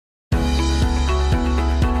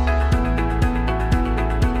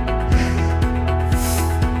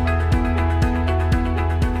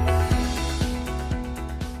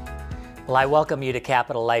Well, I welcome you to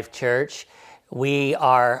Capital Life Church. We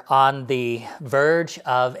are on the verge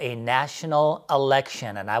of a national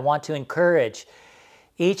election, and I want to encourage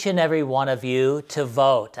each and every one of you to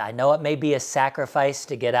vote. I know it may be a sacrifice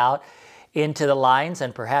to get out into the lines,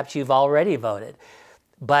 and perhaps you've already voted,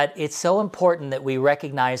 but it's so important that we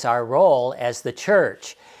recognize our role as the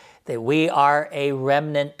church, that we are a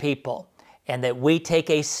remnant people, and that we take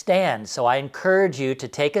a stand. So I encourage you to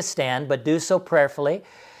take a stand, but do so prayerfully.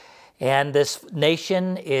 And this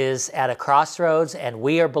nation is at a crossroads, and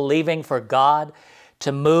we are believing for God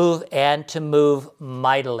to move and to move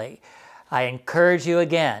mightily. I encourage you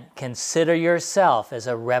again, consider yourself as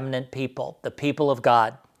a remnant people, the people of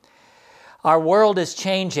God. Our world is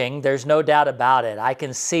changing, there's no doubt about it. I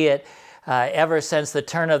can see it ever since the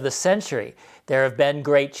turn of the century. There have been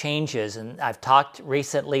great changes, and I've talked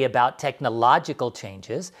recently about technological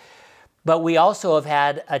changes. But we also have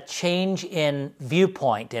had a change in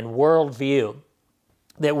viewpoint and worldview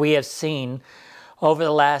that we have seen over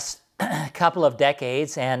the last couple of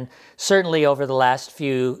decades and certainly over the last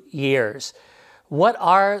few years. What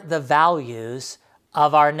are the values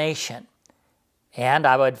of our nation? And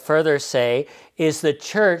I would further say, is the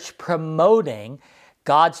church promoting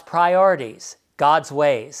God's priorities, God's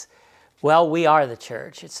ways? Well, we are the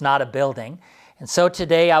church. It's not a building. And so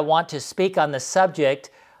today I want to speak on the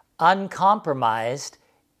subject uncompromised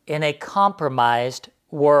in a compromised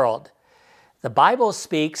world. The Bible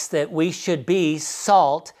speaks that we should be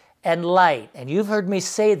salt and light, and you've heard me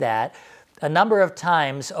say that a number of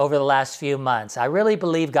times over the last few months. I really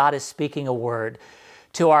believe God is speaking a word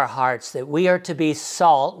to our hearts, that we are to be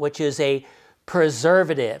salt, which is a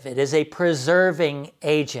preservative. It is a preserving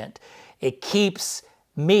agent. It keeps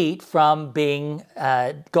meat from being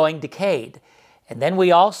going decayed. And then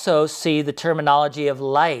we also see the terminology of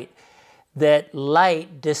light, that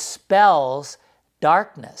light dispels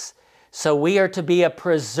darkness. So we are to be a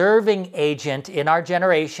preserving agent in our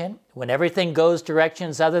generation. When everything goes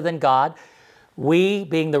directions other than God, we,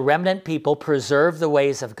 being the remnant people, preserve the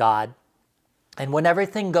ways of God. And when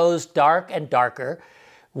everything goes dark and darker,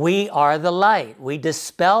 we are the light. We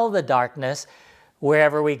dispel the darkness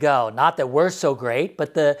wherever we go. Not that we're so great,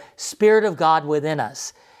 but the Spirit of God within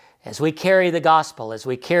us, as we carry the gospel, as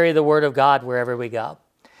we carry the word of God wherever we go.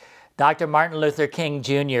 Dr. Martin Luther King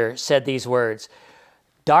Jr. said these words,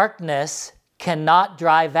 "Darkness cannot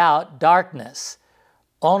drive out darkness.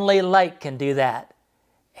 Only light can do that.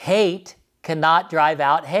 Hate cannot drive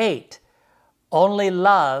out hate. Only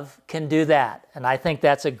love can do that." And I think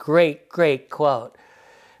that's a great, great quote.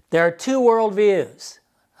 There are two worldviews.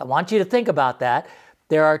 I want you to think about that.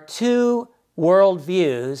 There are two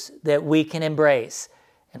worldviews that we can embrace.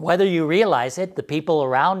 And whether you realize it, the people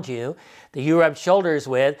around you that you rub shoulders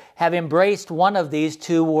with have embraced one of these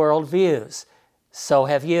two worldviews. So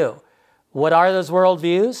have you. What are those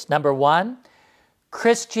worldviews? Number one,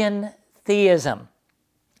 Christian theism.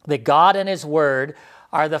 That God and His Word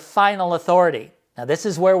are the final authority. Now this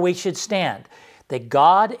is where we should stand. That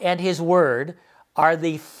God and His Word are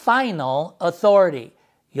the final authority.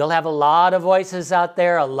 You'll have a lot of voices out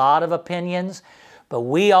there, a lot of opinions, but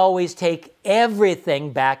we always take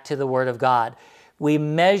everything back to the Word of God. We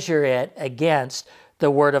measure it against the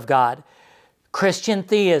Word of God. Christian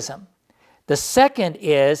theism. The second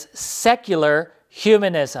is secular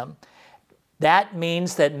humanism. That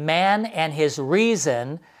means that man and his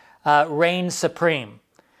reason reign supreme.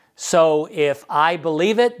 So if I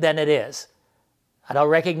believe it, then it is. I don't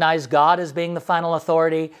recognize God as being the final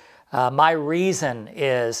authority. My reason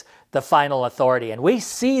is the final authority. And we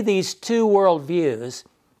see these two worldviews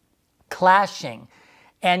clashing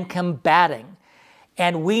and combating.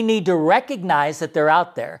 And we need to recognize that they're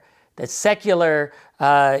out there. That secular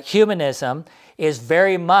humanism is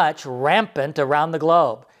very much rampant around the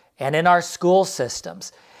globe and in our school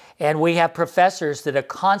systems. And we have professors that are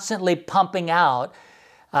constantly pumping out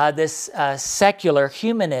this secular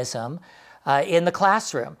humanism in the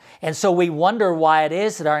classroom. And so we wonder why it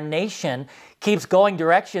is that our nation keeps going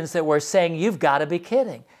directions that we're saying, you've got to be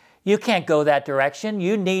kidding. You can't go that direction.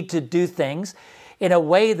 You need to do things in a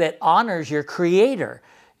way that honors your Creator.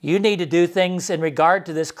 You need to do things in regard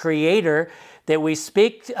to this Creator that we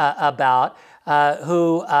speak about,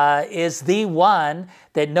 who is the one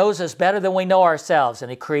that knows us better than we know ourselves.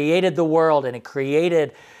 And He created the world and He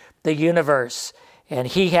created the universe. And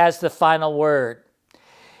He has the final word.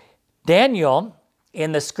 Daniel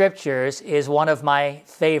in the scriptures is one of my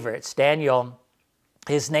favorites. Daniel,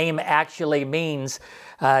 his name actually means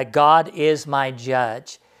God is my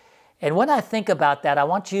judge. And when I think about that, I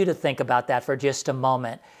want you to think about that for just a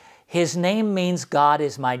moment. His name means God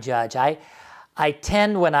is my judge. I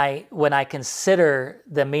tend, when I consider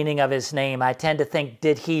the meaning of his name, I tend to think,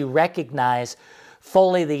 did he recognize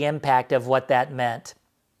fully the impact of what that meant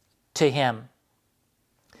to him?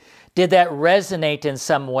 Did that resonate in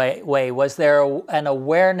some way? Was there an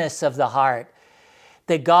awareness of the heart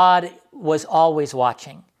that God was always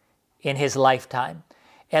watching in his lifetime,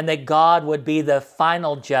 and that God would be the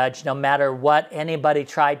final judge no matter what anybody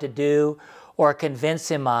tried to do or convince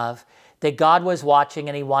him of, that God was watching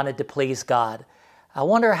and he wanted to please God? I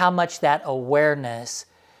wonder how much that awareness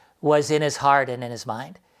was in his heart and in his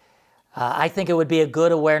mind. I think it would be a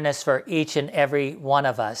good awareness for each and every one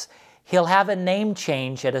of us. He'll have a name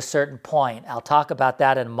change at a certain point. I'll talk about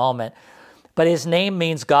that in a moment. But his name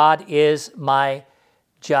means God is my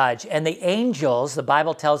judge. And the angels, the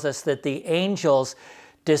Bible tells us that the angels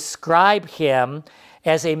describe him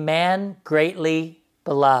as a man greatly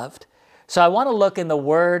beloved. So I want to look in the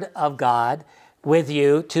Word of God with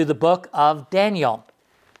you to the book of Daniel,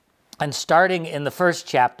 and starting in the first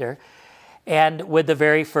chapter and with the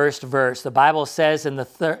very first verse. The Bible says in the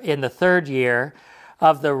third year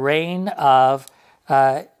of the reign of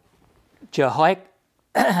Jehoiakim,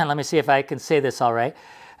 let me see if I can say this all right,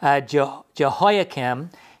 Jehoiakim,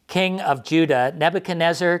 king of Judah,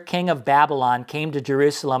 Nebuchadnezzar, king of Babylon, came to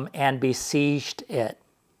Jerusalem and besieged it.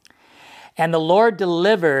 And the Lord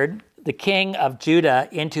delivered the king of Judah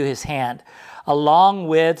into his hand, along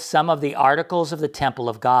with some of the articles of the temple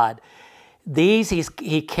of God. These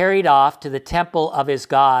he carried off to the temple of his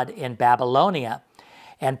God in Babylonia,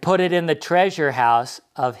 and put it in the treasure house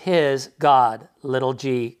of his God, little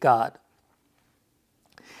g, God.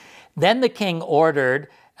 Then the king ordered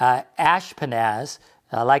Ashpenaz,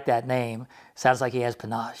 I like that name, sounds like he has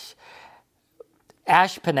panache,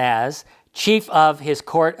 Ashpenaz, chief of his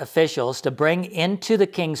court officials, to bring into the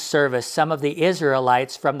king's service some of the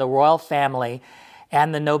Israelites from the royal family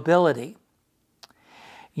and the nobility.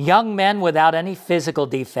 Young men without any physical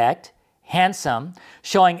defect, handsome,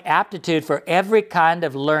 showing aptitude for every kind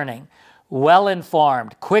of learning,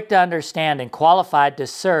 well-informed, quick to understand, and qualified to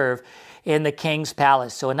serve in the king's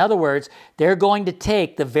palace. So in other words, they're going to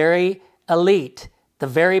take the very elite, the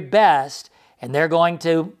very best, and they're going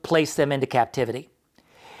to place them into captivity.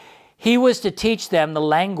 He was to teach them the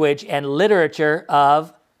language and literature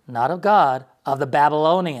of, not of God, of the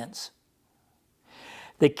Babylonians.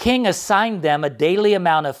 The king assigned them a daily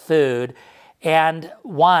amount of food and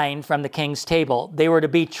wine from the king's table. They were to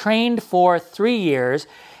be trained for 3 years,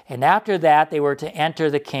 and after that they were to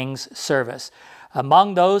enter the king's service.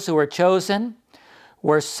 Among those who were chosen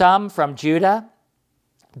were some from Judah: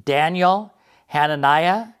 Daniel,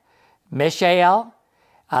 Hananiah, Mishael,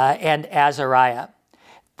 and Azariah.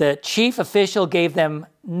 The chief official gave them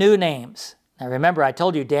new names. Now remember, I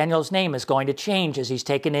told you Daniel's name is going to change as he's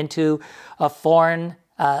taken into a foreign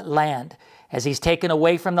land, as he's taken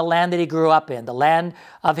away from the land that he grew up in, the land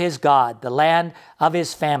of his God, the land of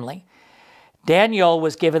his family. Daniel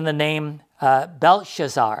was given the name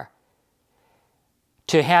Belshazzar.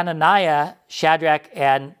 To Hananiah, Shadrach,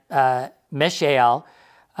 and Mishael,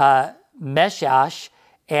 Meshash,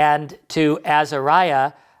 and to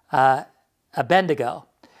Azariah, Abednego.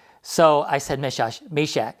 So I said Meshach.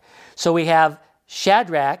 So we have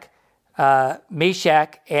Shadrach,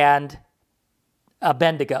 Meshach, and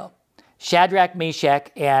Abednego. Shadrach,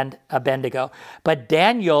 Meshach, and Abednego. But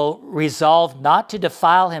Daniel resolved not to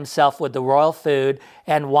defile himself with the royal food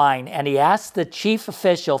and wine, and he asked the chief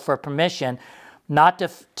official for permission not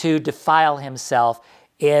to defile himself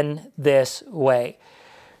in this way.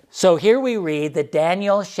 So here we read that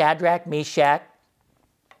Daniel, Shadrach, Meshach,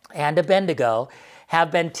 and Abednego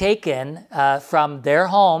have been taken from their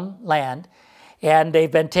homeland, and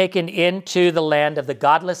they've been taken into the land of the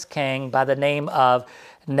godless king by the name of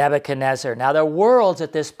Nebuchadnezzar. Now their worlds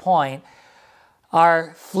at this point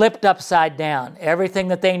are flipped upside down. Everything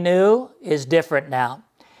that they knew is different now.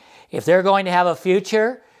 If they're going to have a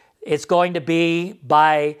future, it's going to be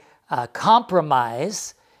by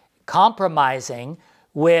compromising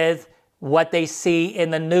with what they see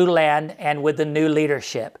in the new land and with the new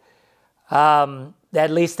leadership. At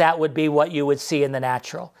least that would be what you would see in the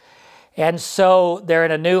natural. And so they're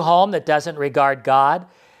in a new home that doesn't regard God.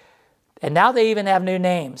 And now they even have new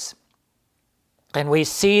names. And we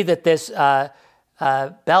see that this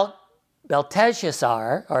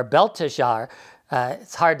Belteshazzar,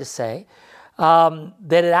 it's hard to say,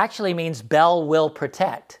 that it actually means Bel will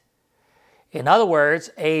protect. In other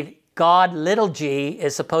words, a God, little g,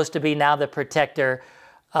 is supposed to be now the protector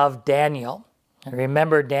of Daniel. And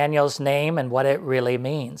remember Daniel's name and what it really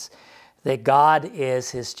means, that God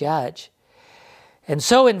is his judge. And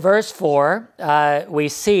so in verse 4, we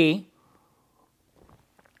see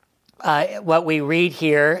what we read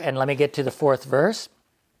here, and let me get to the 4th verse.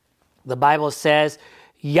 The Bible says,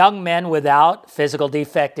 young men without physical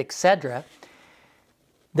defect, etc.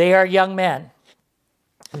 They are young men.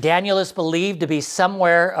 Daniel is believed to be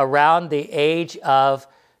somewhere around the age of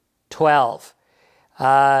 12,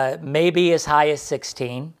 maybe as high as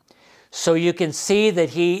 16. So you can see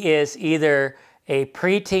that he is either a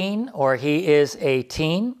preteen or he is a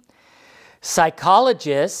teen.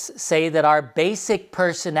 Psychologists say that our basic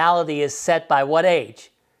personality is set by what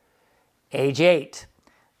age? Age 8.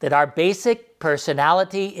 That our basic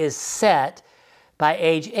personality is set by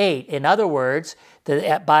age 8. In other words,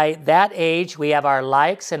 that by that age we have our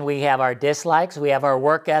likes and we have our dislikes, we have our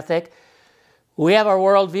work ethic, we have our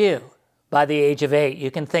worldview by the age of 8.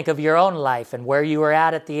 You can think of your own life and where you were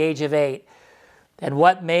at the age of 8 and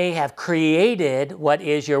what may have created what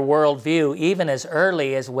is your worldview even as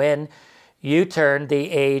early as when you turned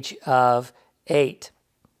the age of 8.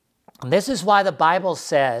 And this is why the Bible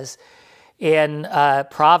says in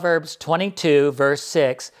Proverbs 22, verse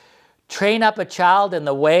 6, train up a child in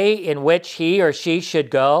the way in which he or she should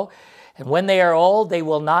go, and when they are old, they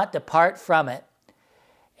will not depart from it.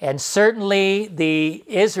 And certainly the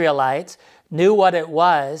Israelites knew what it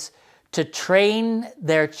was to train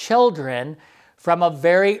their children from a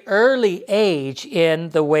very early age in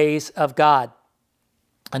the ways of God.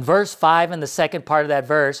 In verse 5, in the second part of that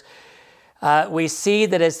verse, we see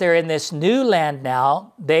that as they're in this new land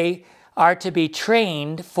now, they are to be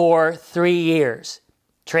trained for 3 years.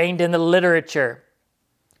 Trained in the literature,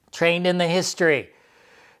 trained in the history,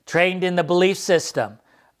 trained in the belief system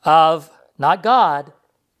of, not God,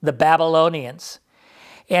 the Babylonians.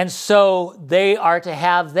 And so they are to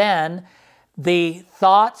have then the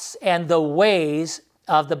thoughts and the ways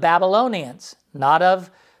of the Babylonians, not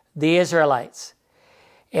of the Israelites.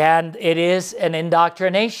 And it is an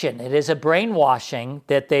indoctrination. It is a brainwashing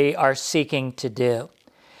that they are seeking to do.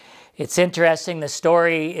 It's interesting, the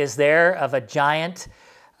story is there of a giant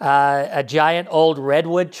old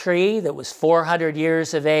redwood tree that was 400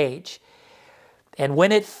 years of age. And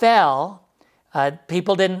when it fell,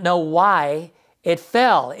 people didn't know why it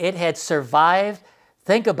fell. It had survived,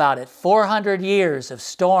 think about it, 400 years of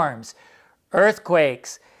storms,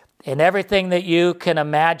 earthquakes, and everything that you can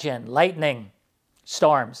imagine, lightning,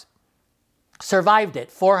 storms. Survived it,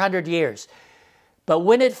 400 years. But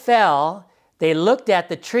when it fell, they looked at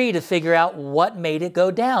the tree to figure out what made it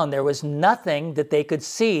go down. There was nothing that they could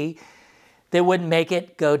see that would make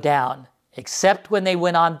it go down, except when they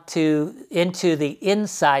went into the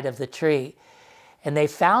inside of the tree. And they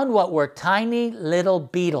found what were tiny little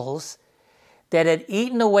beetles that had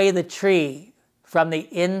eaten away the tree from the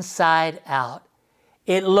inside out.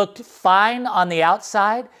 It looked fine on the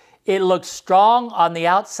outside. It looked strong on the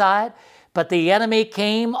outside, but the enemy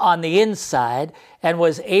came on the inside and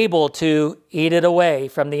was able to eat it away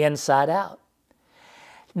from the inside out.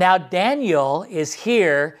 Now Daniel is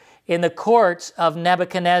here in the courts of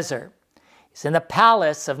Nebuchadnezzar. He's in the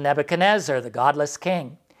palace of Nebuchadnezzar, the godless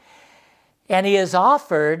king. And he is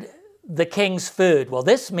offered the king's food. Well,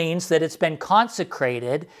 this means that it's been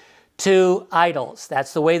consecrated to idols.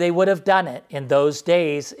 That's the way they would have done it in those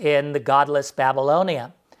days in the godless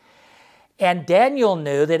Babylonia. And Daniel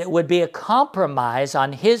knew that it would be a compromise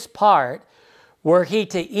on his part were he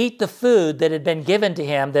to eat the food that had been given to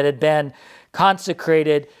him that had been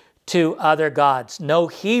consecrated to other gods. No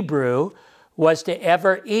Hebrew was to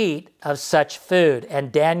ever eat of such food,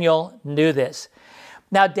 and Daniel knew this.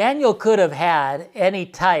 Now, Daniel could have had any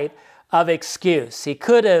type of excuse. He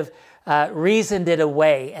could have reasoned it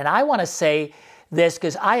away, and I want to say this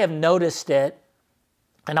because I have noticed it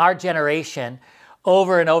in our generation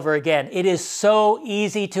over and over again. It is so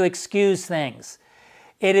easy to excuse things.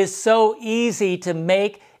 It is so easy to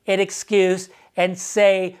make an excuse and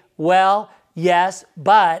say, well, yes,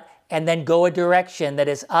 but, and then go a direction that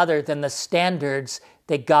is other than the standards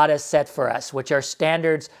that God has set for us, which are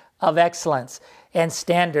standards of excellence and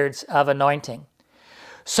standards of anointing.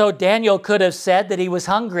 So Daniel could have said that he was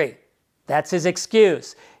hungry. That's his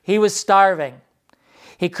excuse. He was starving.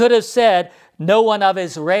 He could have said no one of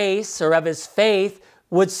his race or of his faith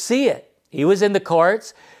would see it. He was in the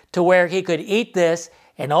courts to where he could eat this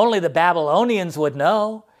and only the Babylonians would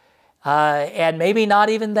know, and maybe not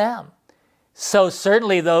even them. So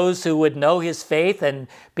certainly those who would know his faith and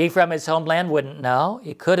be from his homeland wouldn't know.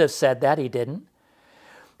 He could have said that. He didn't.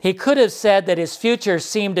 He could have said that his future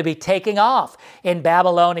seemed to be taking off in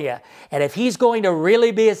Babylonia. And if he's going to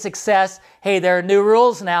really be a success, hey, there are new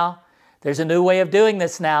rules now. There's a new way of doing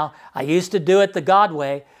this now. I used to do it the God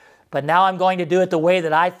way, but now I'm going to do it the way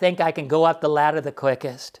that I think I can go up the ladder the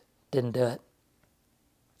quickest. Didn't do it.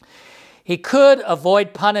 He could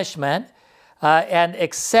avoid punishment and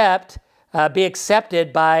be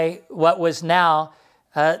accepted by what was now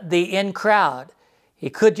the in crowd. He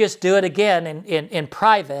could just do it again in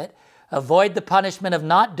private, avoid the punishment of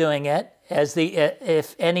not doing it,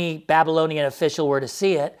 if any Babylonian official were to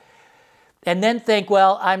see it, and then think,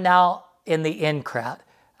 well, I'm now in the in crowd.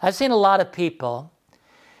 I've seen a lot of people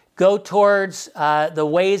go towards the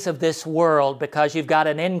ways of this world because you've got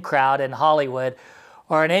an in crowd in Hollywood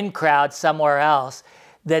or an in crowd somewhere else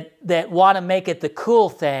that want to make it the cool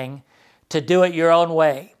thing to do it your own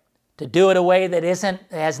way, to do it a way that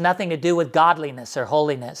has nothing to do with godliness or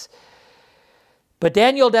holiness. But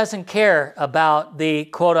Daniel doesn't care about the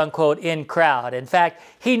quote-unquote in crowd. In fact,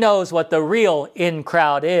 he knows what the real in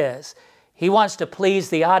crowd is. He wants to please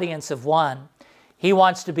the audience of one. He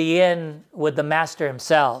wants to be in with the Master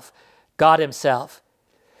himself, God himself.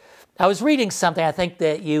 I was reading something I think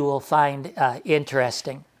that you will find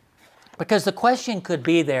interesting, because the question could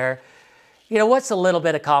be there, what's a little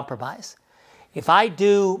bit of compromise? If I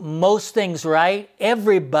do most things right,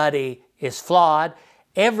 everybody is flawed,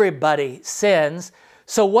 everybody sins,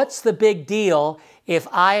 so what's the big deal if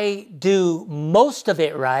I do most of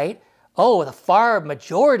it right, the far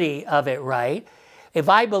majority of it right, if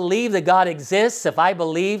I believe that God exists, if I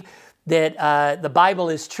believe that the Bible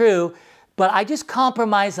is true, but I just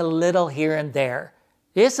compromise a little here and there,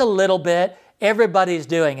 just a little bit, everybody's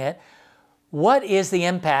doing it, what is the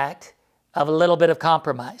impact of a little bit of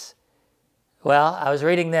compromise? Well, I was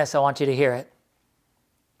reading this. I want you to hear it.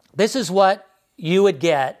 This is what you would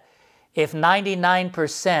get if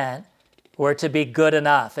 99% were to be good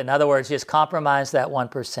enough. In other words, just compromise that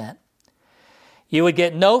 1%. You would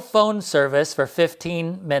get no phone service for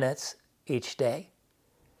 15 minutes each day.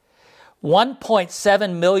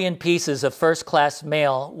 1.7 million pieces of first-class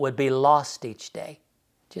mail would be lost each day.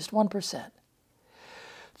 Just 1%.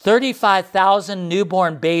 35,000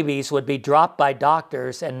 newborn babies would be dropped by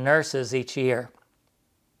doctors and nurses each year.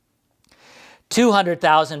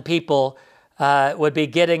 200,000 people would be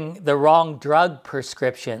getting the wrong drug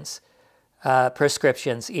prescriptions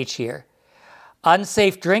each year.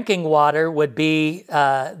 Unsafe drinking water would be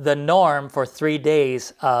the norm for 3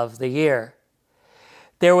 days of the year.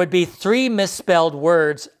 There would be 3 misspelled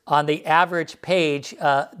words on the average page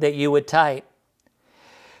that you would type.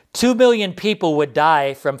 2 million people would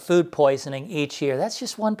die from food poisoning each year. That's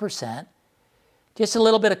just 1%. Just a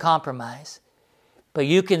little bit of compromise. But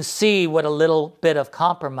you can see what a little bit of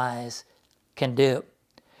compromise can do.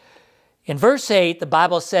 In verse 8, the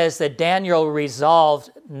Bible says that Daniel resolved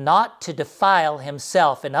not to defile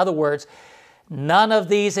himself. In other words, none of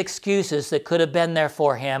these excuses that could have been there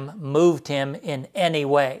for him moved him in any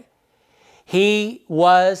way. He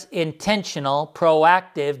was intentional,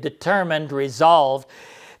 proactive, determined, resolved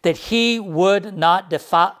that he would not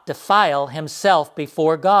defile himself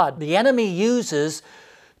before God. The enemy uses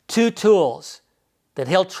 2 tools that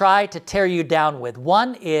he'll try to tear you down with.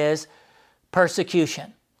 One is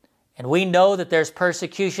persecution. And we know that there's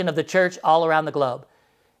persecution of the church all around the globe.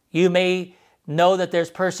 You may know that there's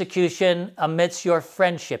persecution amidst your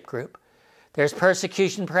friendship group. There's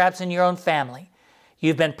persecution perhaps in your own family.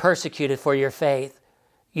 You've been persecuted for your faith.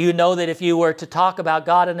 You know that if you were to talk about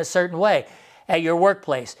God in a certain way at your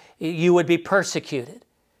workplace, you would be persecuted.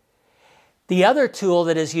 The other tool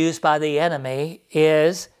that is used by the enemy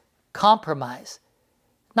is compromise.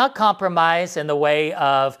 Not compromise in the way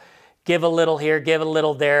of give a little here, give a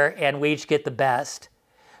little there, and we each get the best.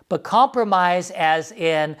 But compromise as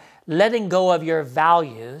in letting go of your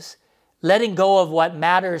values, letting go of what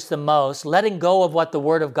matters the most, letting go of what the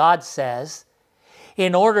Word of God says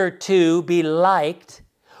in order to be liked,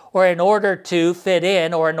 or in order to fit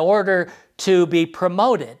in, or in order to be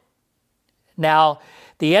promoted. Now,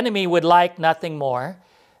 the enemy would like nothing more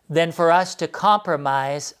than for us to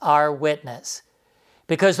compromise our witness.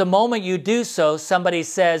 Because the moment you do so, somebody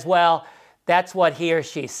says, well, that's what he or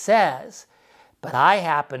she says, but I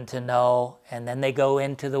happen to know, and then they go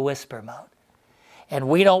into the whisper mode. And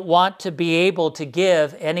we don't want to be able to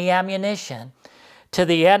give any ammunition to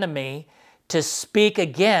the enemy to speak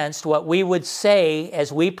against what we would say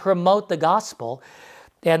as we promote the gospel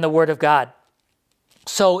and the Word of God.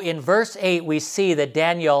 So in verse 8, we see that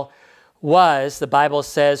Daniel was, the Bible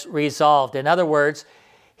says, resolved. In other words,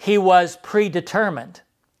 he was predetermined.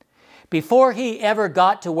 Before he ever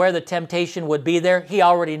got to where the temptation would be there, he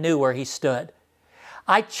already knew where he stood.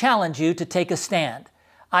 I challenge you to take a stand.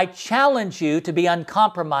 I challenge you to be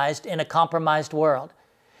uncompromised in a compromised world.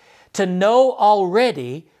 To know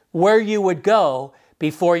already where you would go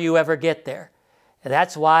before you ever get there. And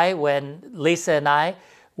that's why when Lisa and I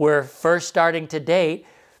were first starting to date,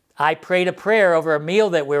 I prayed a prayer over a meal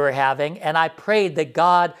that we were having, and I prayed that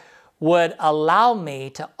God would allow me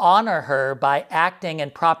to honor her by acting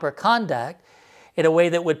in proper conduct in a way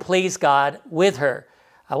that would please God with her.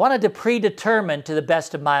 I wanted to predetermine to the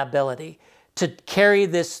best of my ability to carry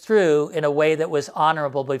this through in a way that was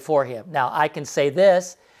honorable before Him. Now, I can say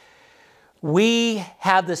this, we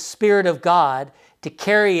have the Spirit of God to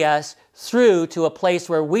carry us through to a place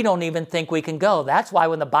where we don't even think we can go. That's why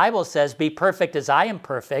when the Bible says, be perfect as I am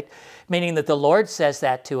perfect, meaning that the Lord says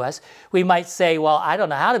that to us, we might say, well, I don't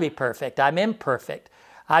know how to be perfect. I'm imperfect.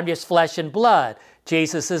 I'm just flesh and blood.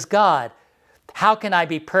 Jesus is God. How can I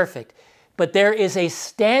be perfect? But there is a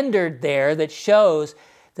standard there that shows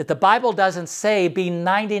that the Bible doesn't say be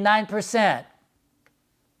 99%.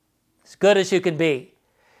 As good as you can be.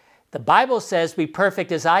 The Bible says be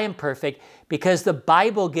perfect as I am perfect because the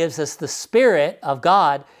Bible gives us the Spirit of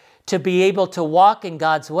God to be able to walk in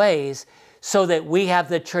God's ways so that we have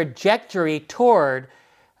the trajectory toward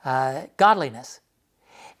godliness.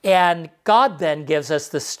 And God then gives us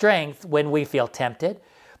the strength when we feel tempted.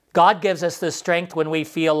 God gives us the strength when we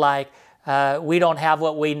feel like we don't have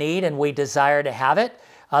what we need and we desire to have it.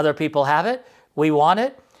 Other people have it. We want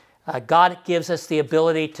it. God gives us the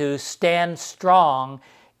ability to stand strong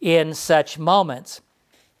in such moments.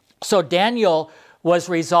 So Daniel was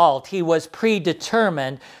resolved. He was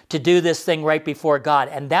predetermined to do this thing right before God.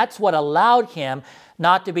 And that's what allowed him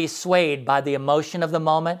not to be swayed by the emotion of the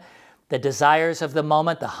moment, the desires of the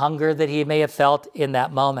moment, the hunger that he may have felt in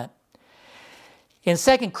that moment. In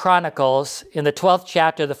 2 Chronicles, in the 12th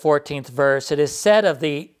chapter, the 14th verse, it is said of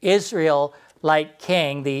the Israelite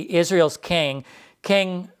king, the Israel's king,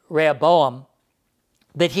 King Rehoboam,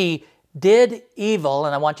 that he did evil,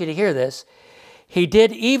 and I want you to hear this, he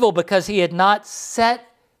did evil because he had not set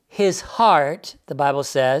his heart, the Bible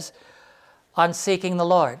says, on seeking the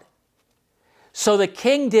Lord. So the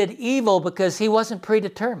king did evil because he wasn't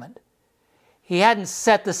predetermined. He hadn't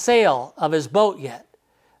set the sail of his boat yet,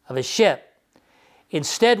 of his ship.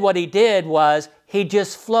 Instead, what he did was he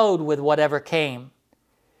just flowed with whatever came.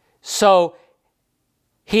 So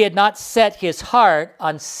he had not set his heart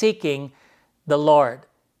on seeking the Lord.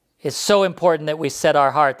 It's so important that we set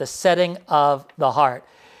our heart, the setting of the heart.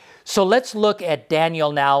 So let's look at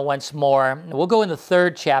Daniel now once more. We'll go in the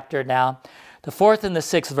 3rd chapter now, the 4th and the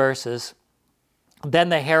 6th verses. Then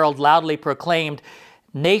the herald loudly proclaimed,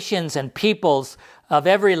 nations and peoples of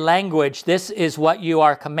every language, this is what you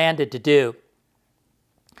are commanded to do.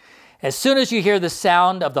 As soon as you hear the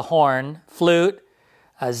sound of the horn, flute,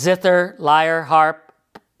 zither, lyre, harp,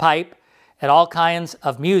 pipe, and all kinds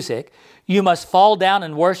of music, you must fall down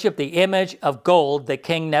and worship the image of gold that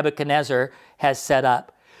King Nebuchadnezzar has set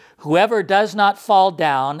up. Whoever does not fall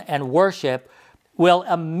down and worship will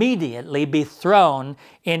immediately be thrown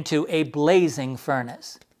into a blazing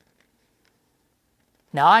furnace.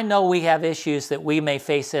 Now, I know we have issues that we may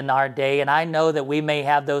face in our day, and I know that we may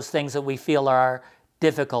have those things that we feel are our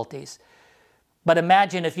difficulties. But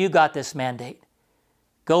imagine if you got this mandate.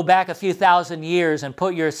 Go back a few thousand years and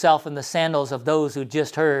put yourself in the sandals of those who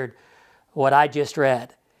just heard what I just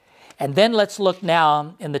read. And then let's look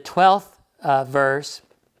now in the 12th verse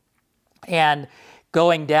and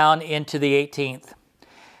going down into the 18th.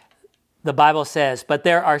 The Bible says, but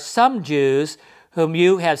there are some Jews whom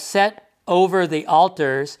you have set over the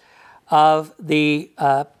altars of the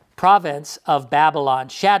province of Babylon,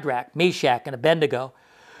 Shadrach, Meshach, and Abednego,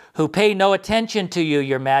 who pay no attention to you,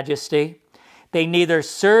 your majesty. They neither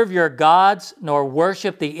serve your gods nor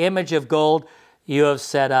worship the image of gold you have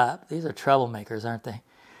set up. These are troublemakers, aren't they?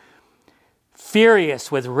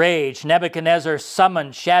 Furious with rage, Nebuchadnezzar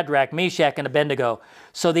summoned Shadrach, Meshach, and Abednego.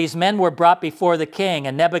 So these men were brought before the king,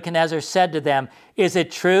 and Nebuchadnezzar said to them, is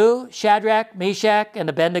it true, Shadrach, Meshach, and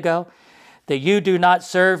Abednego, that you do not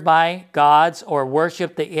serve my gods or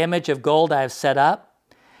worship the image of gold I have set up?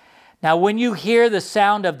 Now, when you hear the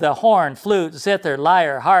sound of the horn, flute, zither,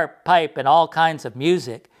 lyre, harp, pipe, and all kinds of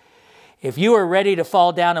music, if you are ready to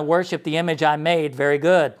fall down and worship the image I made, very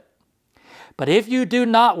good. But if you do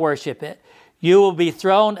not worship it, you will be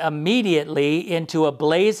thrown immediately into a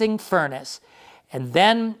blazing furnace, and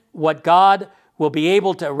then what God will be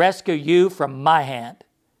able to rescue you from my hand.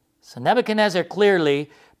 So Nebuchadnezzar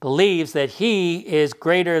clearly believes that he is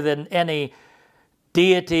greater than any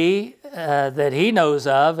deity that he knows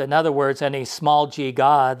of. In other words, any small g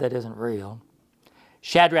God that isn't real.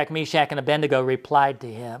 Shadrach, Meshach, and Abednego replied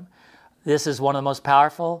to him. This is one of the most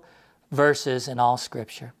powerful verses in all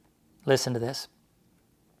Scripture. Listen to this.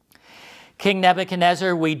 King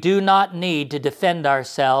Nebuchadnezzar, we do not need to defend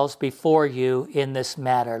ourselves before you in this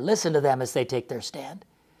matter. Listen to them as they take their stand.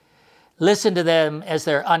 Listen to them as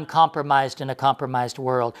they're uncompromised in a compromised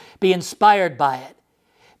world. Be inspired by it.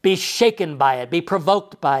 Be shaken by it. Be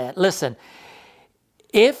provoked by it. Listen,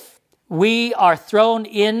 if we are thrown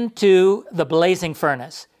into the blazing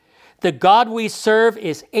furnace, the God we serve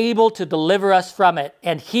is able to deliver us from it,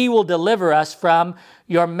 and he will deliver us from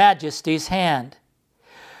your majesty's hand.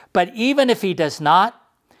 But even if he does not,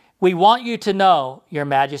 we want you to know, your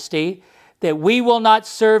majesty, that we will not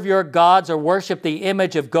serve your gods or worship the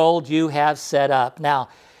image of gold you have set up. Now,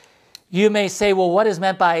 you may say, well, what is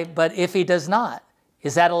meant by, but if he does not?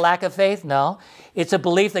 Is that a lack of faith? No. It's a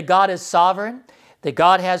belief that God is sovereign, that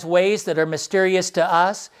God has ways that are mysterious to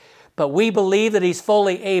us, but we believe that he's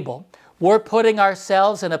fully able. We're putting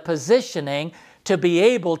ourselves in a positioning to be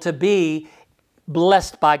able to be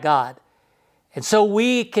blessed by God. And so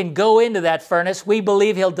we can go into that furnace. We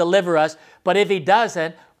believe he'll deliver us, but if he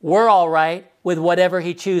doesn't, we're all right with whatever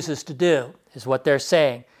he chooses to do, is what they're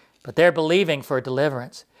saying. But they're believing for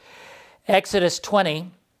deliverance. Exodus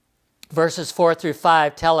 20, verses 4 through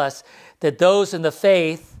 5 tell us that those in the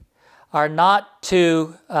faith are not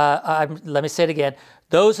to, let me say it again,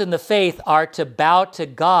 those in the faith are to bow to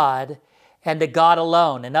God and to God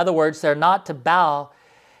alone. In other words, they're not to bow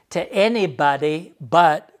to anybody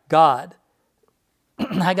but God.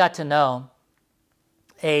 I got to know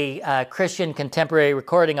a Christian contemporary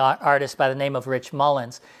recording artist by the name of Rich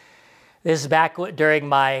Mullins. This is back during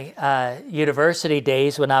my university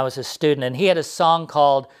days when I was a student, and he had a song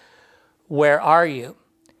called "Where Are You?"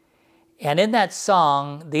 And in that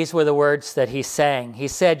song, these were the words that he sang. He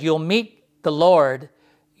said, you'll meet the Lord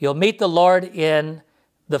in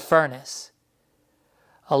the furnace,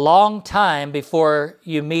 a long time before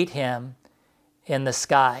you meet him in the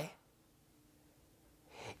sky.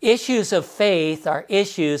 Issues of faith are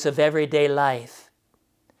issues of everyday life.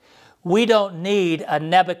 We don't need a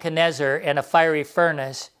Nebuchadnezzar in a fiery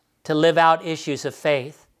furnace to live out issues of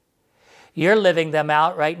faith. You're living them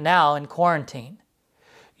out right now in quarantine.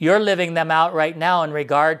 You're living them out right now in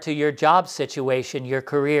regard to your job situation, your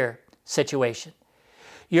career situation.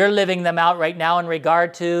 You're living them out right now in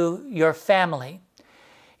regard to your family,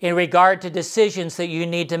 in regard to decisions that you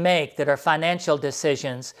need to make that are financial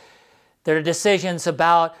decisions, that are decisions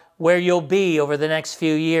about where you'll be over the next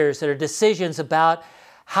few years, that are decisions about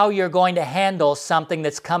how you're going to handle something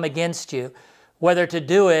that's come against you, whether to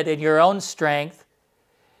do it in your own strength,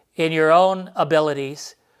 in your own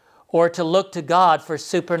abilities, or to look to God for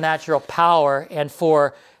supernatural power and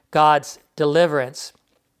for God's deliverance.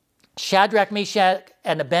 Shadrach, Meshach,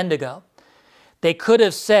 and Abednego, they could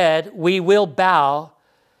have said, we will bow,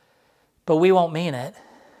 but we won't mean it.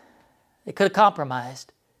 They could have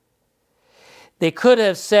compromised. They could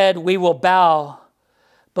have said, we will bow,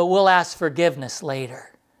 but we'll ask forgiveness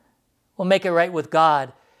later. We'll make it right with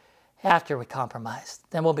God after we compromise.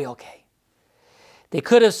 Then we'll be okay. They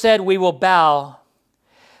could have said, we will bow,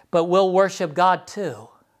 but we'll worship God too.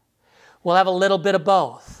 We'll have a little bit of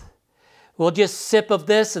both. We'll just sip of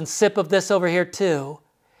this and sip of this over here too.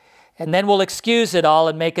 And then we'll excuse it all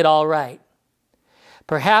and make it all right.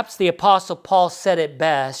 Perhaps the Apostle Paul said it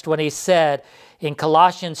best when he said in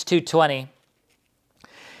Colossians 2:20,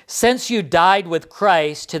 since you died with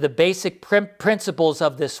Christ to the basic principles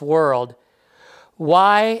of this world,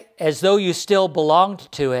 why, as though you still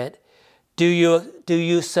belonged to it, do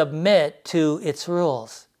you submit to its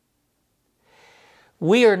rules?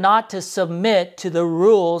 We are not to submit to the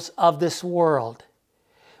rules of this world.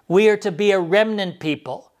 We are to be a remnant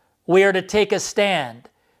people. We are to take a stand.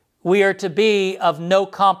 We are to be of no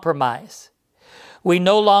compromise. We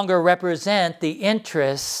no longer represent the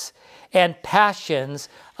interests and passions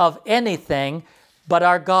of anything but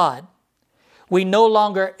our God. We no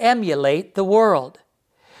longer emulate the world.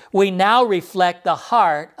 We now reflect the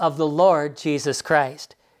heart of the Lord Jesus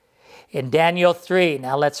Christ. In Daniel 3,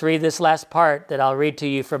 now let's read this last part that I'll read to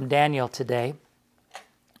you from Daniel today.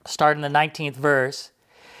 Start in the 19th verse.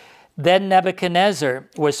 Then Nebuchadnezzar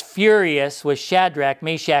was furious with Shadrach,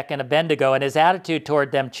 Meshach, and Abednego, and his attitude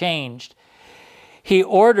toward them changed. He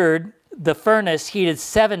ordered the furnace heated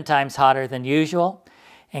 7 times hotter than usual,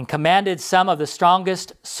 and commanded some of the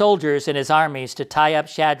strongest soldiers in his armies to tie up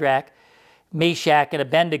Shadrach, Meshach, and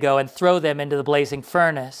Abednego and throw them into the blazing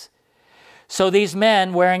furnace. So these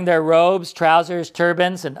men, wearing their robes, trousers,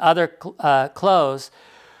 turbans, and other clothes,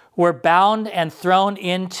 were bound and thrown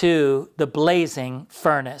into the blazing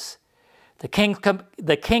furnace. The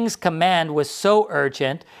king's command was so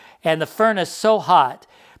urgent and the furnace so hot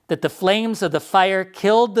that the flames of the fire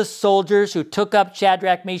killed the soldiers who took up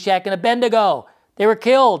Shadrach, Meshach, and Abednego. They were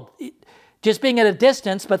killed, just being at a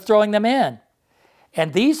distance, but throwing them in.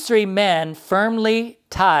 And these 3 men, firmly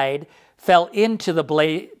tied, fell into the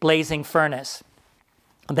blazing furnace.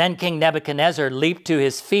 Then King Nebuchadnezzar leaped to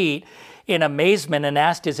his feet in amazement and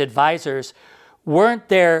asked his advisors, "Weren't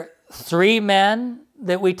there 3 men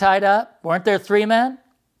that we tied up? Weren't there 3 men?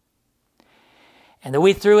 And that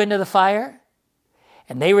we threw into the fire?"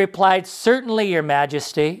 And they replied, "Certainly, your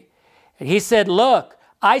majesty." And he said, "Look,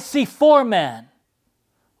 I see 4 men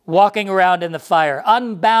walking around in the fire,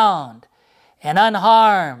 unbound and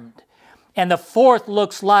unharmed. And the 4th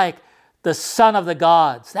looks like the son of the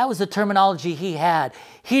gods." That was the terminology he had.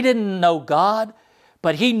 He didn't know God,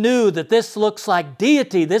 but he knew that this looks like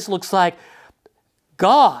deity. This looks like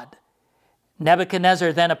God.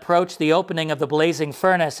 Nebuchadnezzar then approached the opening of the blazing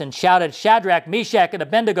furnace and shouted, "Shadrach, Meshach, and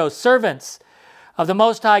Abednego, servants of the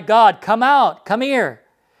Most High God, come out, come here."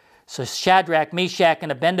 So Shadrach, Meshach,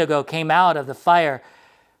 and Abednego came out of the fire,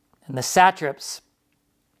 and the satraps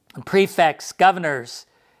and prefects, governors,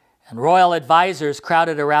 and royal advisors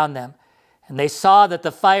crowded around them. And they saw that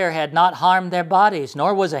the fire had not harmed their bodies,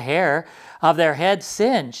 nor was a hair of their heads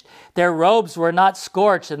singed. Their robes were not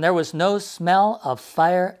scorched, and there was no smell of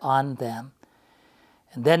fire on them.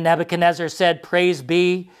 And then Nebuchadnezzar said, "Praise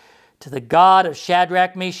be to the God of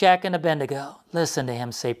Shadrach, Meshach, and Abednego." Listen to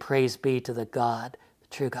him say, "Praise be to the God, the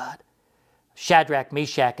true God, Shadrach,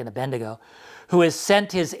 Meshach, and Abednego, who has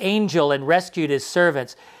sent his angel and rescued his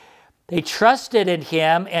servants. They trusted in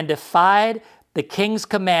him and defied the king's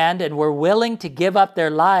command and were willing to give up their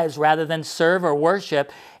lives rather than serve or worship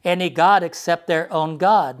any god except their own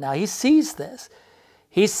God." Now he sees this.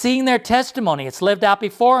 He's seeing their testimony. It's lived out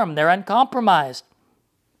before him. They're uncompromised.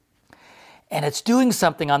 And it's doing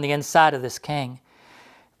something on the inside of this king.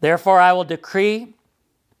 "Therefore I will decree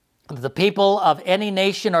that the people of any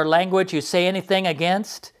nation or language who say anything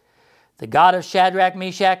against the God of Shadrach,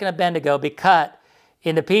 Meshach, and Abednego be cut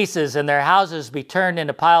into pieces and their houses be turned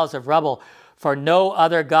into piles of rubble. For no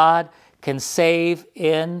other God can save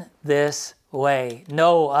in this way."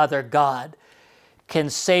 No other God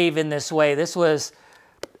can save in this way. This was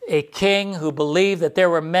a king who believed that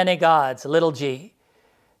there were many gods, little g.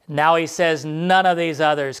 Now he says none of these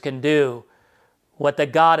others can do what the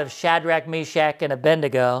God of Shadrach, Meshach, and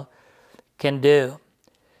Abednego can do.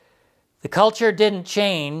 The culture didn't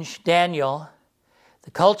change Daniel.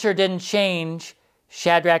 The culture didn't change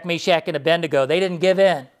Shadrach, Meshach, and Abednego. They didn't give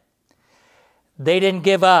in. They didn't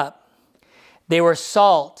give up. They were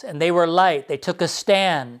salt and they were light. They took a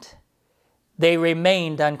stand. They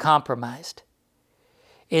remained uncompromised.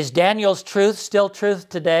 Is Daniel's truth still truth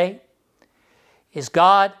today? Is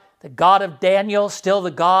God, the God of Daniel, still the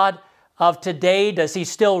God of today? Does he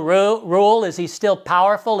still rule? Is he still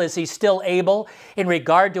powerful? Is he still able in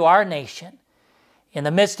regard to our nation? In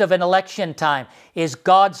the midst of an election time, is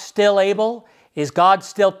God still able? Is God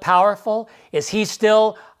still powerful? Is he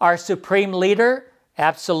still our supreme leader?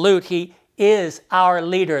 Absolute. He is our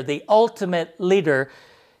leader. The ultimate leader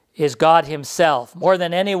is God himself. More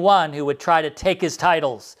than anyone who would try to take his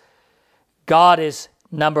titles, God is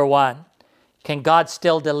number one. Can God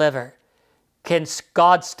still deliver? Can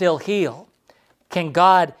God still heal? Can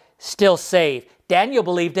God still save? Daniel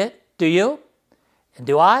believed it. Do you? And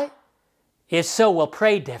do I? If so, we'll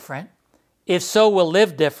pray different. If so, we'll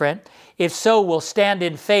live different. If so, we'll stand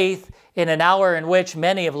in faith in an hour in which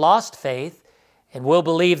many have lost faith, and we'll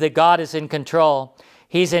believe that God is in control.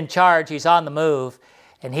 He's in charge. He's on the move,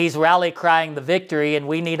 and he's rally crying the victory, and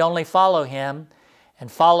we need only follow him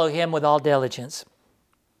and follow him with all diligence.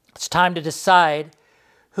 It's time to decide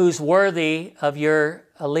who's worthy of your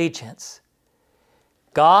allegiance,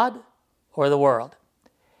 God or the world.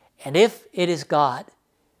 And if it is God,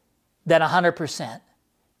 then 100%.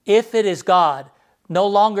 If it is God, no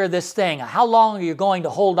longer this thing. How long are you going to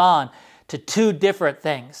hold on to 2 different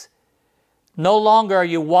things? No longer are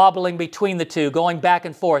you wobbling between the 2, going back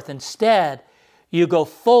and forth. Instead, you go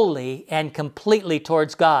fully and completely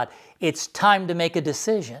towards God. It's time to make a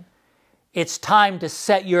decision. It's time to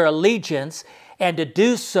set your allegiance and to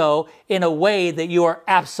do so in a way that you are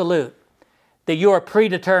absolute, that you are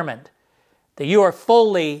predetermined, that you are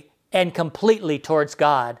fully and completely towards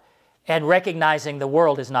God, and recognizing the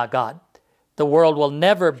world is not God. The world will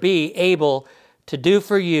never be able to do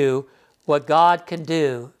for you what God can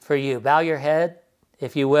do for you. Bow your head,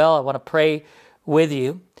 if you will. I want to pray with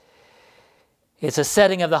you. It's a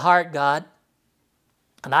setting of the heart, God.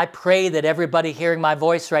 And I pray that everybody hearing my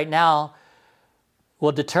voice right now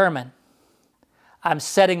will determine, I'm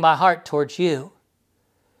setting my heart towards you.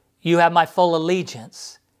 You have my full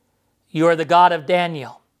allegiance. You are the God of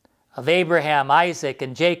Daniel, of Abraham, Isaac,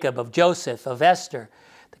 and Jacob, of Joseph, of Esther,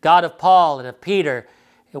 the God of Paul and of Peter.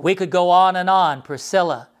 We could go on and on,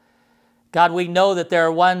 Priscilla. God, we know that there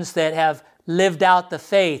are ones that have lived out the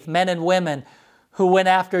faith, men and women who went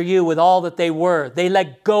after you with all that they were. They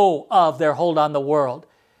let go of their hold on the world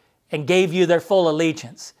and gave you their full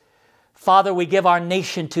allegiance. Father, we give our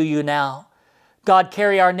nation to you now. God,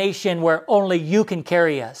 carry our nation where only you can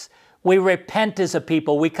carry us. We repent as a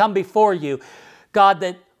people. We come before you, God,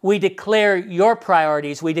 that we declare your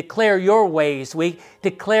priorities. We declare your ways. We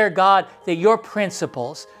declare, God, that your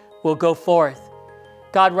principles will go forth.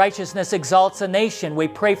 God, righteousness exalts a nation. We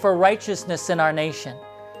pray for righteousness in our nation.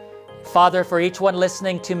 Father, for each one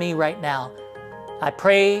listening to me right now, I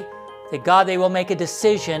pray that, God, they will make a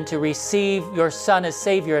decision to receive your Son as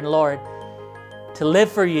Savior and Lord, to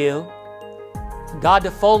live for you, God,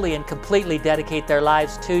 to fully and completely dedicate their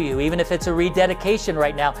lives to you. Even if it's a rededication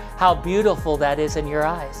right now, how beautiful that is in your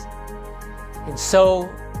eyes. And so,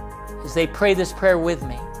 as they pray this prayer with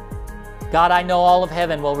me, God, I know all of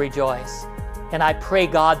heaven will rejoice. And I pray,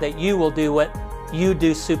 God, that you will do what you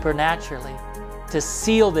do supernaturally to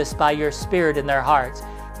seal this by your Spirit in their hearts.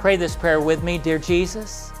 Pray this prayer with me. Dear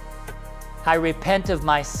Jesus, I repent of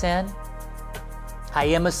my sin. I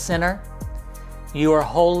am a sinner. You are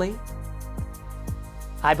holy.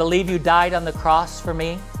 I believe you died on the cross for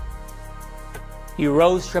me. You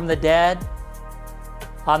rose from the dead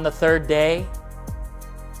on the third day,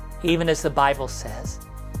 even as the Bible says.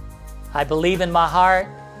 I believe in my heart.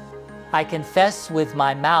 I confess with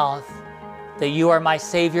my mouth that you are my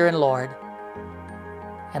Savior and Lord.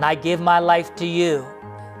 And I give my life to you.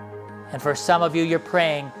 And for some of you, you're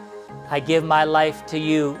praying, I give my life to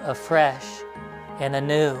you afresh and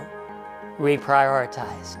anew,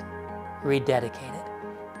 reprioritized, rededicated.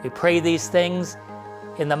 We pray these things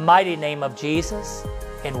in the mighty name of Jesus,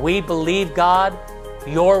 and we believe, God,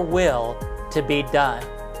 your will to be done.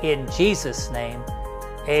 In Jesus' name,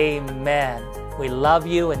 amen. We love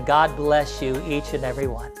you, and God bless you, each and every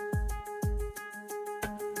one.